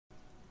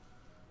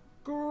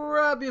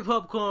Grab your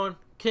popcorn,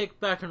 kick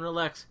back and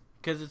relax,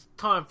 because it's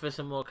time for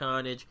some more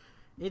Karnage.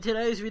 In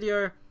today's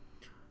video,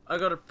 I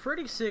got a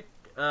pretty sick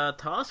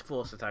task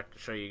force attack to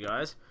show you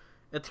guys.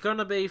 It's going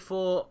to be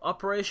for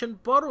Operation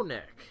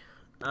Bottleneck.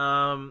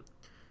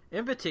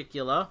 In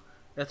particular,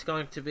 it's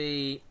going to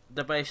be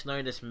the base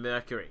known as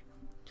Mercury.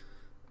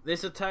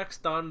 This attack's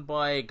done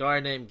by a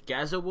guy named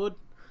Gazerwood,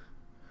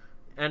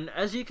 and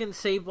as you can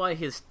see by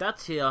his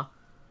stats here,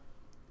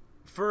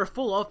 for a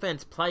full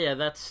offense player,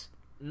 that's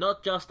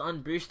not just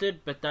unboosted,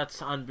 but that's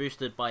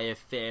unboosted by a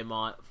fair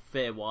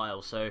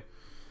while, so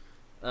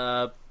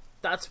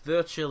that's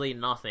virtually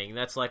nothing.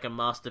 That's like a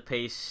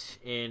masterpiece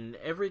in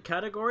every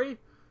category,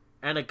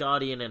 and a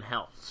guardian in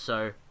health,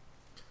 so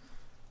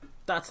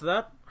that's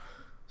that.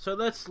 So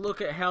let's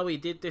look at how he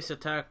did this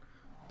attack,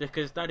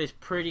 because that is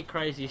pretty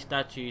crazy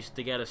statues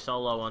to get a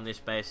solo on this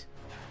base.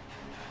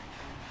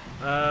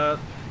 So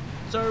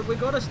we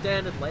got a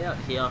standard layout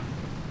here,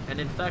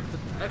 and in fact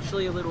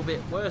actually a little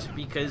bit worse,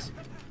 because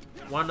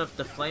one of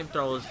the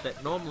flamethrowers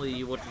that normally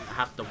you wouldn't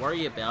have to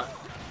worry about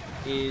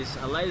is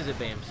a laser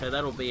beam, so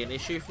that'll be an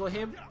issue for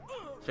him.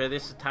 So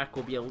this attack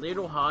will be a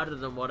little harder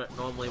than what it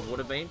normally would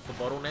have been for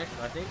Bottleneck,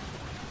 I think.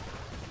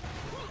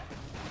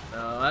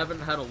 I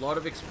haven't had a lot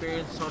of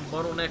experience on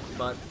Bottleneck,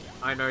 but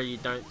I know you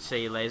don't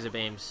see laser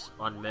beams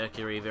on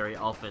Mercury very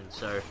often,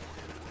 so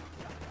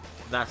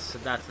that's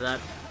that.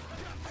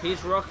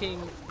 He's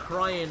rocking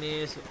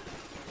Cryoneers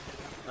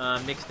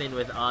mixed in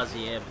with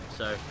RZM,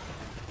 so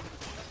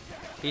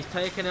he's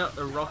taken out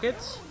the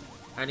rockets,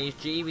 and he's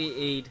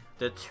GBE'd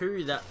the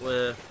two that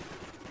were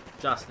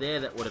just there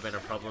that would have been a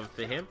problem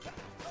for him.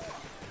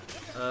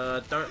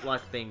 Don't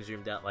like being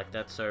zoomed out like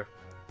that, so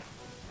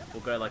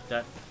we'll go like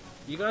that.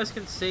 You guys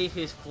can see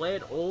he's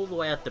flared all the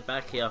way out the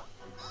back here,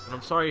 and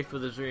I'm sorry for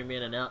the zoom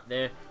in and out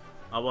there.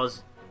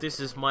 This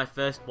is my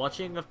first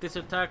watching of this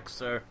attack,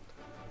 so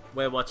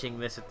we're watching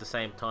this at the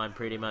same time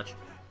pretty much.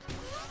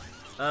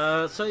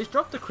 So he's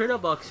dropped the critter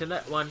box, and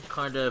that one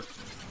kind of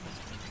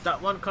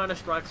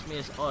strikes me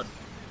as odd.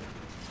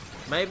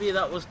 Maybe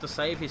that was to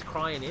save his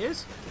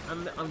Cryoneers,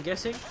 I'm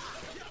guessing,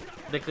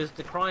 because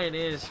the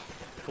Cryoneers,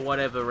 for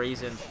whatever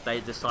reason, they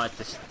decide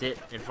to sit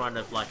in front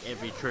of like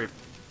every troop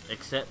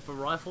except for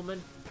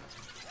riflemen,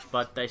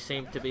 but they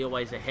seem to be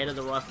always ahead of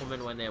the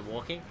riflemen when they're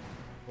walking,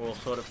 or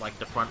sort of like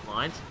the front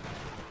lines.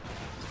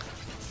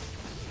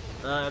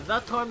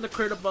 That time the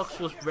critter box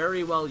was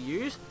very well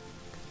used.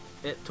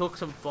 It took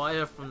some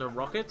fire from the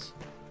rockets.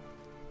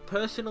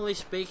 Personally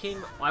speaking,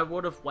 I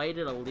would have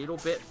waited a little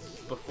bit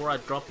before I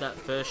dropped that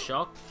first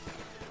shock,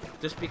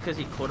 just because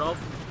he could have,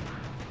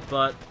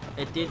 but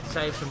it did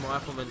save some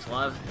riflemen's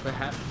lives,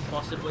 perhaps,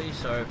 possibly,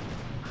 so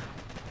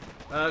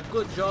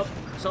good job.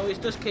 So he's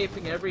just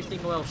keeping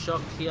everything well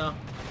shocked here,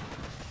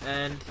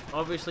 and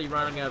obviously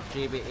running out of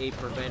GBE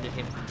prevented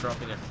him from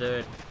dropping a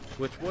third,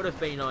 which would have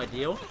been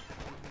ideal.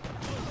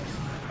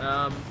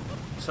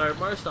 So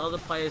most other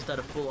players that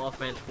are full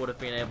offense would have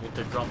been able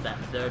to drop that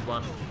third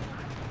one.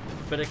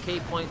 But a key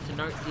point to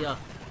note here,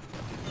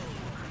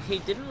 he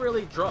didn't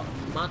really drop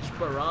much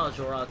barrage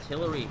or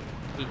artillery.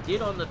 He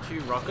did on the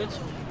two rockets,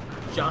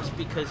 just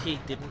because he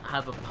didn't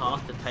have a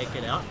path to take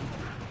it out,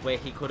 where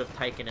he could have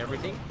taken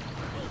everything.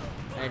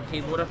 And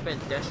he would have been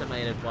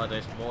decimated by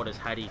those mortars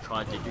had he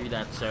tried to do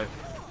that, so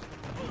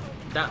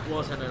that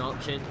wasn't an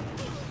option.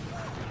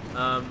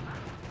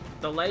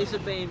 The laser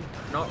beam,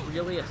 not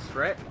really a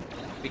threat,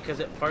 because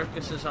it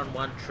focuses on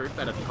one troop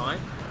at a time,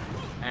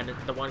 and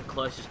it's the one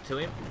closest to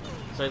him.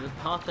 So the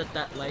path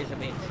that laser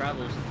beam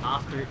travels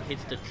after it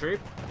hits the troop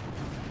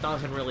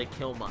doesn't really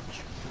kill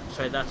much.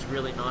 So that's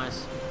really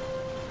nice.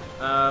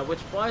 Which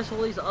buys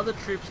all these other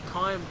troops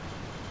time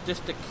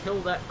just to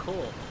kill that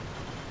core.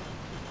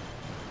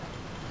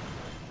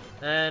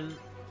 And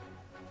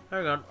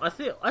hang on, I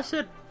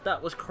said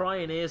that was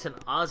Cryoneers and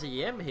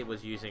RZM he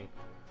was using.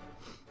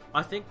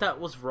 I think that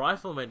was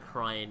Rifleman,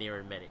 Cryoneer,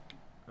 and Medic.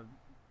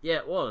 Yeah,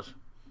 it was.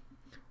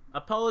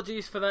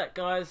 Apologies for that,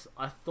 guys.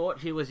 I thought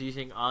he was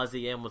using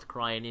RZM with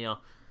Cryoneer.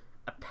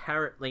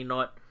 Apparently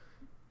not.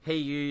 He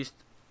used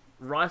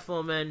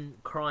Rifleman,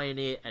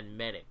 Cryoneer, and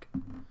Medic.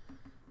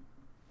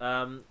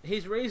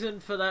 His reason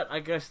for that, I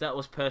guess that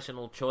was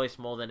personal choice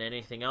more than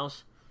anything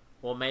else.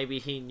 Or maybe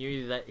he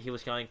knew that he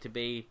was going to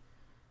be...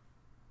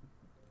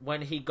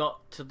 When he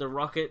got to the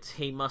rockets,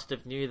 he must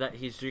have knew that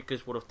his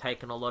Zukas would have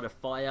taken a lot of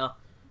fire,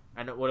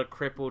 and it would have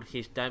crippled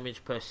his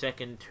damage per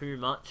second too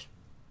much.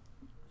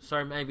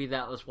 So maybe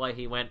that was why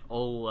he went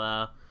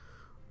all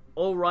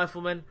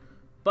rifleman.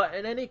 But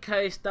in any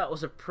case, that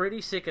was a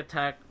pretty sick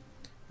attack,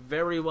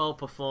 very well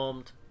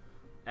performed,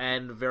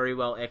 and very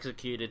well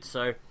executed.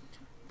 So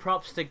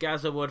props to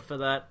Gazerwood for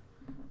that,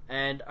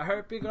 and I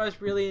hope you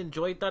guys really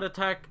enjoyed that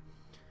attack.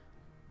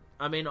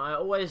 I mean, I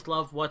always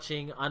love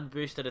watching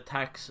unboosted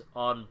attacks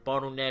on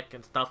Bottleneck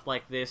and stuff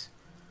like this,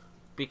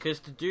 because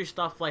to do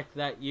stuff like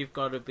that, you've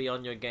got to be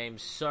on your game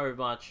so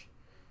much,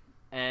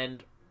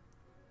 and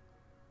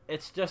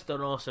it's just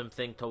an awesome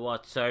thing to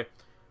watch. So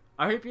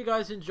I hope you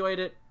guys enjoyed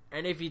it,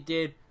 and if you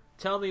did,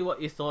 tell me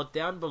what you thought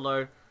down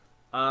below,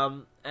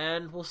 and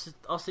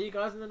I'll see you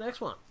guys in the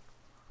next one.